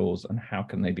in schools, and how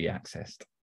can they be accessed?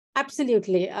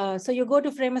 Absolutely. So you go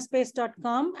to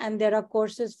framerspace.com, and there are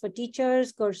courses for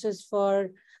teachers, courses for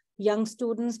young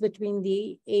students between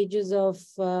the ages of,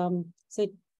 say,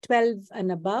 12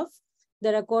 and above.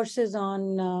 There are courses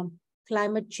on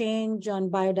climate change, on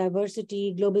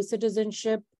biodiversity, global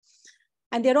citizenship,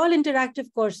 and they're all interactive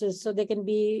courses, so they can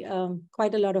be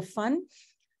quite a lot of fun.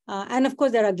 And of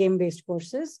course, there are game-based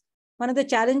courses. One of the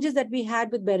challenges that we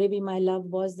had with Berry Be My Love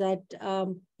was that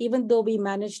even though we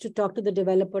managed to talk to the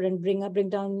developer and bring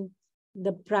down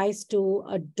the price to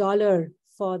 $1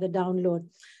 for the download,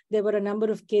 there were a number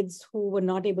of kids who were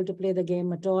not able to play the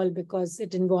game at all because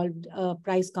it involved a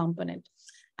price component.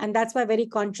 And that's why very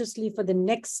consciously for the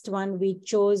next one, we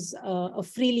chose a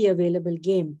freely available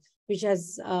game, which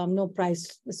has no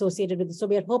price associated with it. So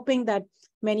we are hoping that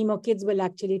many more kids will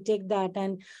actually take that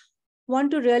and want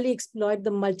to really exploit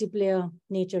the multiplayer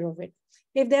nature of it.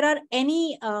 If there are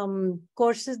any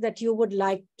courses that you would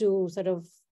like to sort of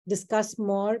discuss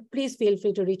more, please feel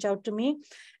free to reach out to me,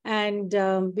 and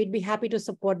we'd be happy to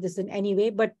support this in any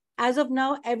way. But as of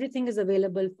now, everything is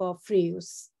available for free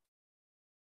use.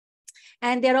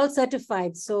 And they're all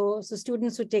certified. So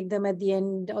students who take them at the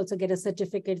end also get a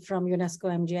certificate from UNESCO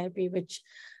MGIP, which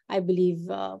I believe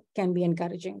can be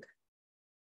encouraging.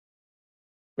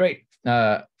 Great.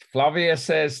 Flavia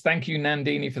says, thank you,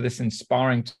 Nandini, for this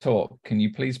inspiring talk. Can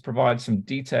you please provide some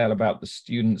detail about the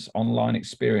students' online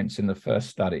experience in the first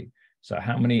study? So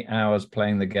how many hours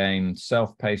playing the game,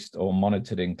 self-paced or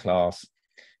monitored in class?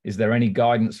 Is there any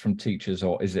guidance from teachers,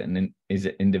 or is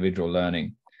it individual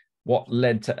learning? What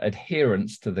led to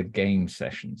adherence to the game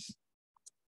sessions?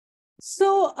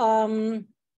 So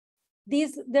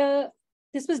this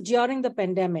was during the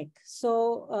pandemic.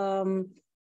 So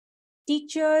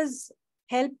teachers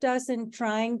helped us in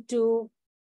trying to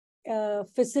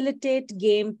facilitate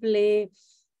gameplay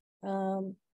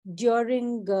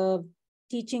during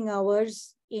teaching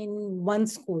hours in one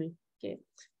school. Okay.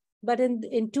 But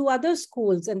in two other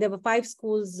schools, and there were 5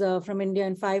 schools from India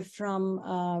and 5 from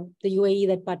the UAE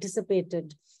that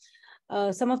participated.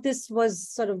 Some of this was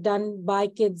sort of done by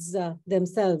kids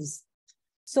themselves.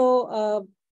 So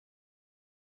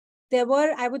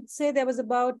I would say there was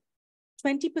about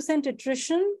 20%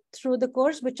 attrition through the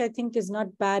course, which I think is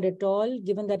not bad at all,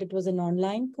 given that it was an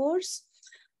online course.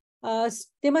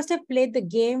 They must have played the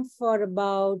game for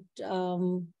about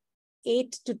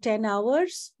 8 to 10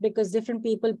 hours, because different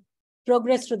people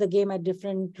progress through the game at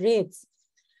different rates.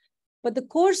 But the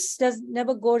course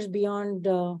never goes beyond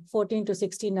 14 to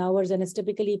 16 hours, and is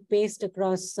typically paced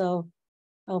across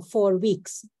 4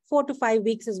 weeks. 4 to 5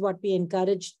 weeks is what we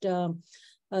encouraged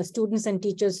students and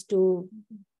teachers to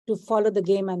follow the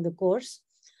game and the course.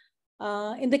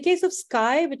 In the case of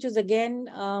Sky, which is again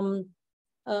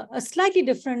a slightly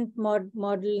different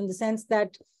model, in the sense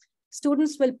that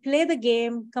students will play the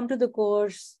game, come to the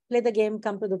course, play the game,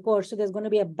 come to the course. So there's going to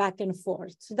be a back and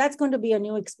forth. So that's going to be a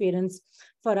new experience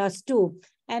for us too.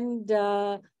 And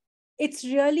it's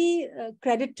really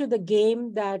credit to the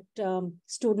game that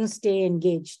students stay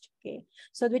engaged. Okay,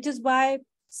 so which is why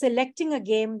selecting a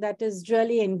game that is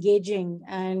really engaging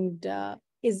and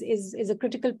is a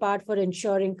critical part for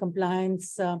ensuring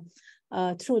compliance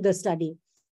through the study.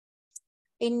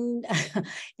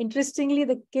 Interestingly,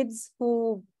 the kids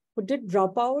who did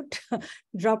drop out,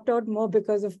 dropped out more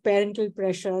because of parental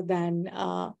pressure than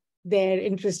their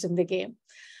interest in the game.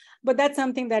 But that's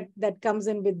something that comes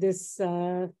in with this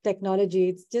technology.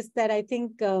 It's just that I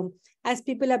think as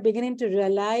people are beginning to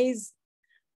realize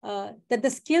that the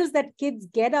skills that kids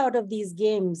get out of these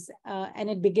games, and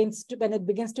when it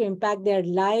begins to impact their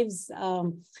lives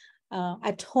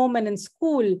at home and in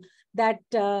school,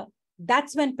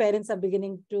 that's when parents are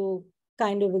beginning to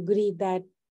kind of agree that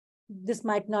this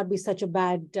might not be such a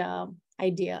bad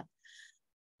idea.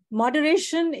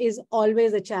 Moderation is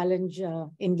always a challenge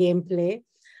in gameplay,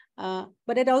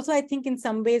 but it also, I think, in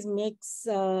some ways makes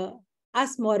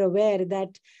us more aware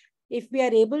that if we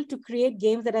are able to create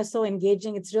games that are so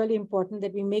engaging, it's really important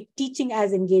that we make teaching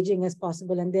as engaging as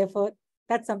possible, and therefore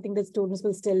that's something that students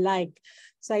will still like.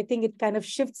 So I think it kind of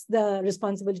shifts the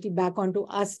responsibility back onto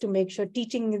us to make sure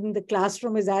teaching in the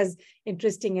classroom is as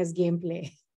interesting as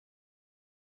gameplay.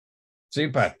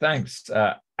 Super, thanks.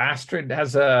 Astrid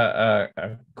has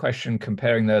a question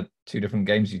comparing the 2 different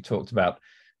games you talked about.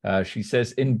 She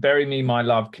says, in Bury Me, My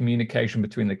Love, communication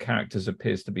between the characters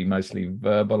appears to be mostly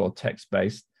verbal or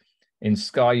text-based. In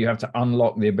Sky, you have to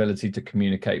unlock the ability to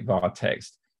communicate via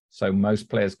text. So most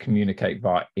players communicate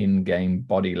via in-game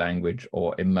body language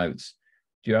or emotes.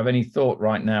 Do you have any thought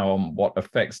right now on what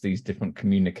effects these different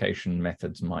communication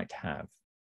methods might have?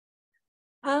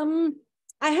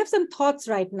 I have some thoughts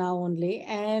right now only,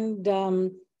 and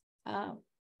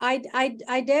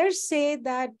I dare say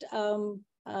that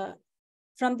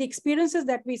from the experiences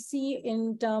that we see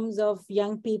in terms of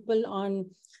young people on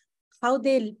how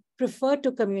they prefer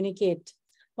to communicate,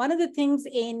 one of the things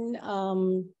in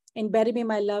Bury Me,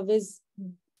 My Love is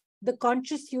the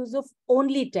conscious use of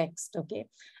only text. Okay,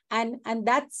 and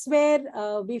that's where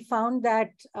we found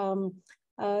that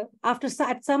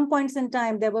at some points in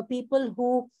time there were people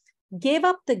who gave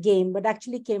up the game, but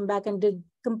actually came back and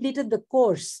completed the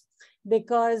course,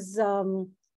 because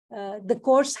the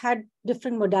course had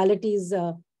different modalities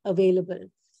available.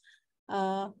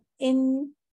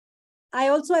 I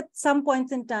also at some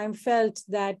points in time felt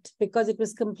that because it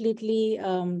was completely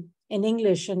in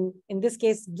English, and in this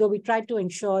case, though we tried to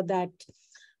ensure that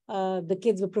the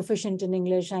kids were proficient in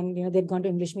English and they'd gone to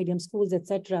English medium schools,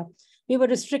 etc., we were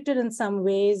restricted in some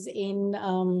ways in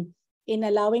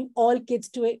allowing all kids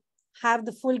to have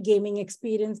the full gaming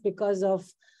experience because of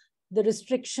the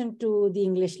restriction to the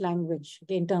English language,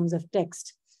 okay, in terms of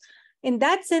text. In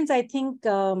that sense, I think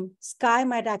Sky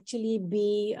might actually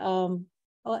be a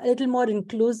little more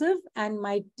inclusive and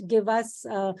might give us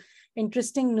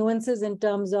interesting nuances in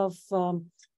terms of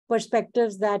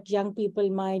perspectives that young people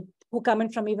who come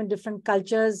in from even different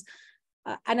cultures,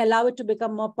 and allow it to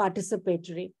become more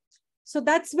participatory. So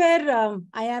that's where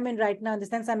I am in right now, in the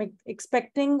sense I'm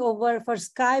expecting for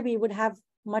Sky, we would have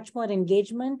much more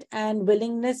engagement and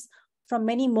willingness from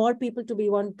many more people to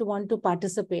want to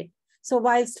participate. So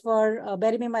whilst for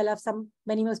Bury Me My Love,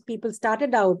 many most people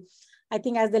started out, I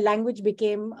think as the language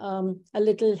became a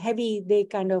little heavy, they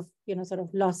kind of, sort of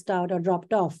lost out or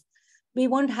dropped off. We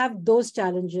won't have those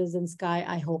challenges in Sky,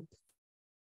 I hope.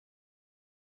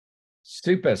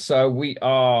 Super. So we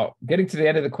are getting to the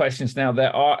end of the questions now.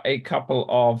 There are a couple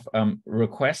of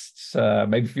requests,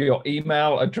 maybe for your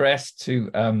email address to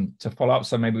follow up.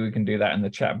 So maybe we can do that in the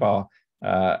chat bar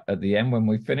at the end when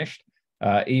we've finished.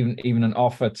 Even an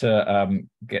offer to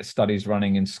get studies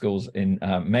running in schools in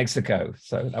Mexico.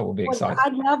 So that will be exciting.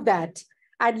 I'd love that.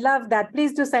 I'd love that.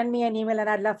 Please do send me an email, and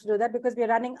I'd love to do that because we're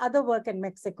running other work in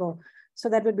Mexico. So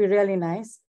that would be really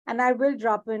nice. And I will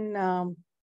drop in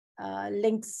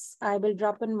links. I will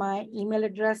drop in my email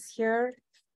address here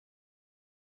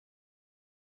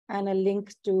and a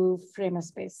link to Frame a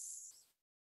Space.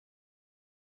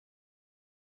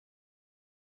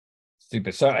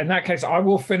 Super. So in that case, I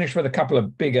will finish with a couple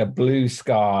of bigger blue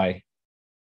sky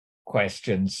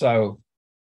questions. So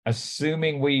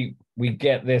assuming we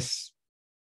get this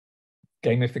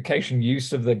gamification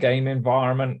use of the game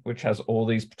environment, which has all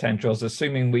these potentials,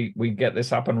 assuming we get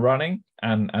this up and running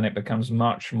and it becomes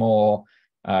much more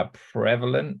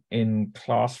prevalent in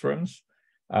classrooms,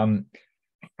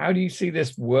 how do you see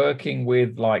this working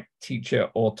with like teacher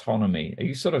autonomy? Are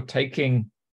you sort of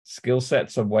taking skill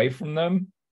sets away from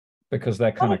them because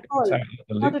they're kind of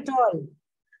not at all.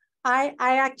 I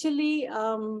actually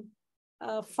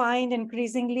find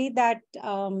increasingly that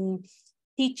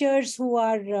teachers who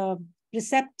are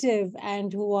receptive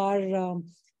and who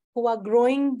are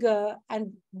growing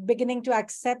and beginning to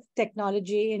accept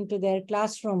technology into their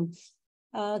classroom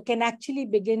can actually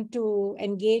begin to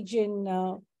engage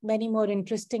in many more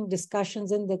interesting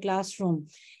discussions in the classroom.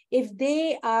 If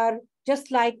they are,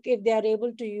 just like if they are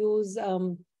able to use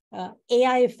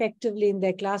AI effectively in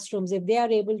their classrooms, if they are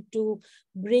able to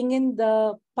bring in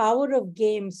the power of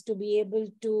games to be able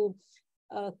to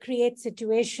create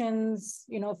situations,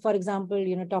 for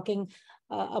example, talking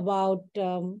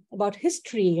about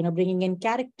history, bringing in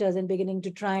characters and beginning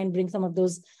to try and bring some of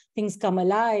those things come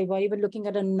alive, or even looking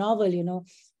at a novel,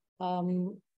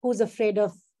 Who's Afraid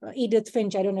of Edith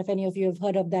Finch. I don't know if any of you have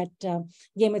heard of that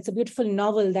game. It's a beautiful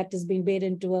novel that has been made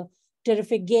into a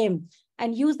terrific game,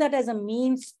 and use that as a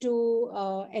means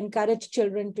to encourage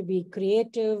children to be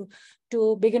creative,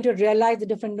 to begin to realize the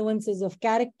different nuances of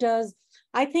characters.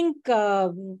 I think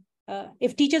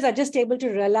if teachers are just able to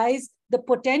realize the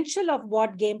potential of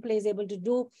what gameplay is able to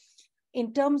do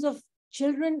in terms of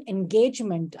children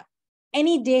engagement,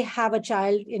 any day have a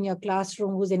child in your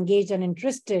classroom who's engaged and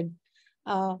interested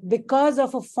because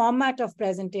of a format of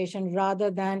presentation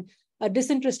rather than a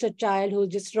disinterested child who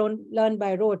just learn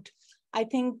by rote. I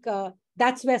think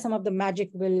that's where some of the magic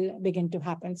will begin to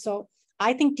happen. So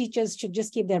I think teachers should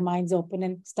just keep their minds open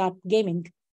and start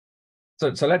gaming.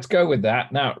 So let's go with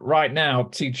that. Now, right now,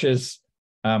 teachers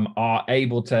are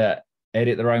able to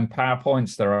edit their own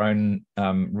PowerPoints, their own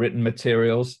written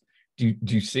materials. Do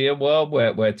you see a world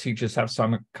where teachers have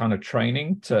some kind of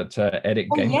training to edit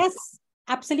games? Yes,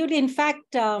 absolutely. In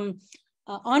fact,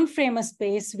 on Frame a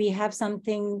Space, we have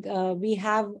something, we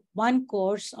have one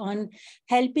course on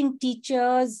helping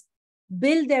teachers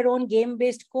build their own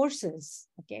game-based courses.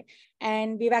 Okay,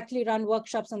 and we've actually run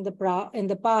workshops in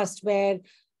the past where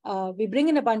we bring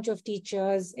in a bunch of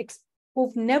teachers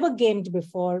who've never gamed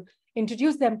before,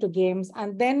 introduce them to games,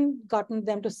 and then gotten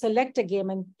them to select a game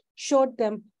and showed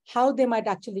them how they might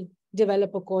actually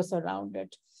develop a course around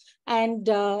it. And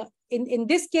in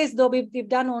this case, though, we've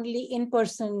done only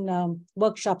in-person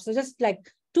workshops. So just like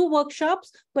 2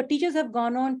 workshops, but teachers have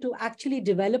gone on to actually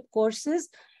develop courses,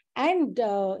 and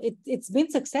it's been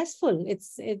successful.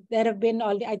 There have been,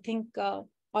 I think,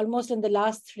 almost in the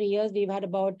last 3 years, we've had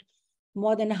about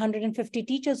more than 150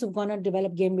 teachers who've gone on to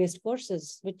develop game-based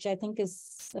courses, which I think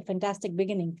is a fantastic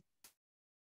beginning.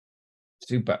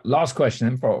 Super. Last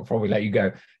question before we let you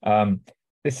go.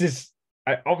 This is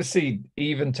obviously,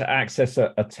 even to access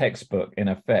a textbook, in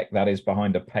effect, that is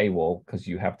behind a paywall because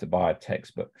you have to buy a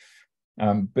textbook.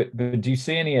 But do you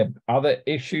see any other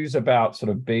issues about sort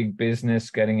of big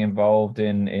business getting involved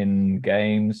in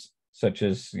games, such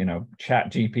as,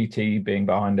 Chatterjee being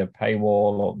behind a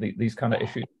paywall, or these kind of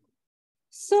issues?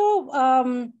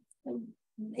 So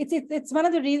it's one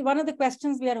of the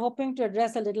questions we are hoping to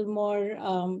address a little more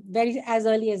as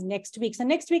early as next week. So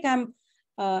next week I'm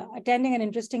attending an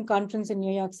interesting conference in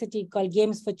New York City called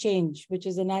Games for Change, which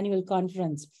is an annual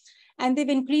conference. And they've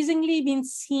increasingly been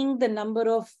seeing the number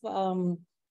of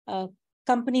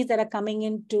companies that are coming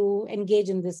in to engage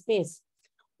in this space.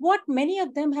 what many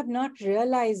of them have not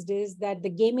realized is that the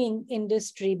gaming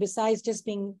industry, besides just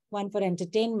being one for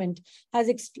entertainment,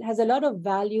 has a lot of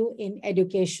value in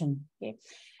education. Okay?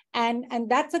 And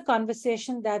that's a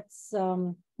conversation that's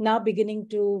now beginning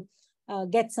to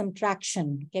get some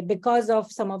traction, okay, because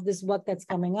of some of this work that's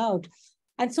coming out.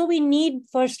 And so we need,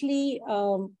 firstly,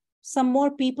 some more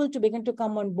people to begin to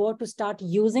come on board to start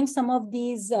using some of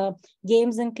these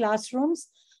games in classrooms.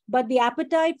 But the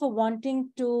appetite for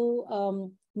wanting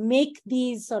to make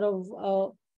these sort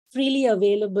of freely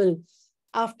available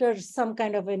after some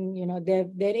kind of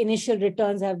their initial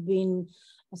returns have been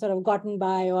sort of gotten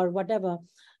by or whatever,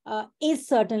 is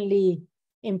certainly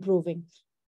improving.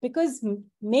 Because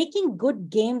making good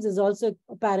games is also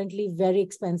apparently very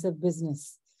expensive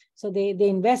business. So they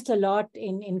invest a lot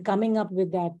in coming up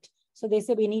with that. So they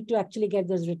say we need to actually get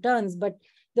those returns. But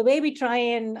the way we try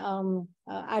and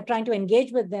are trying to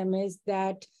engage with them is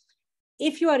that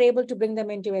if you are able to bring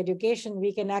them into education,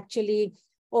 we can actually,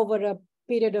 over a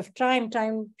period of time,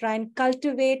 try and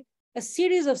cultivate a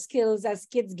series of skills as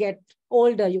kids get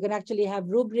older. You can actually have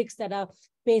rubrics that are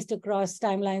paced across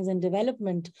timelines and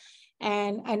development.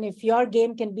 And if your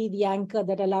game can be the anchor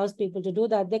that allows people to do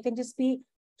that, they can just be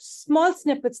small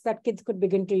snippets that kids could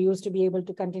begin to use to be able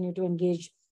to continue to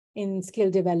engage in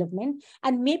skill development.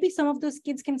 And maybe some of those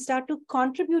kids can start to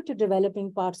contribute to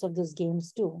developing parts of those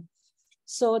games too.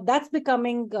 So that's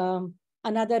becoming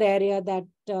another area that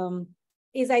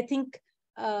is, I think,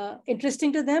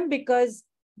 interesting to them, because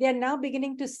they're now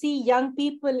beginning to see young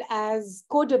people as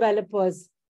co-developers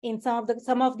in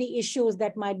some of the issues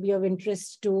that might be of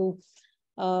interest to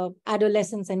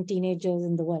adolescents and teenagers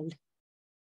in the world.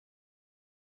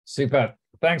 Super.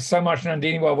 Thanks so much,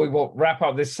 Nandini. Well, we will wrap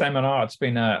up this seminar. It's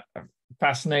been a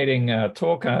fascinating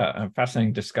talk, a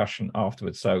fascinating discussion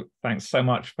afterwards. So thanks so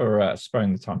much for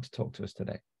sparing the time to talk to us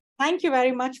today. Thank you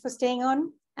very much for staying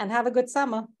on, and have a good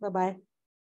summer. Bye-bye.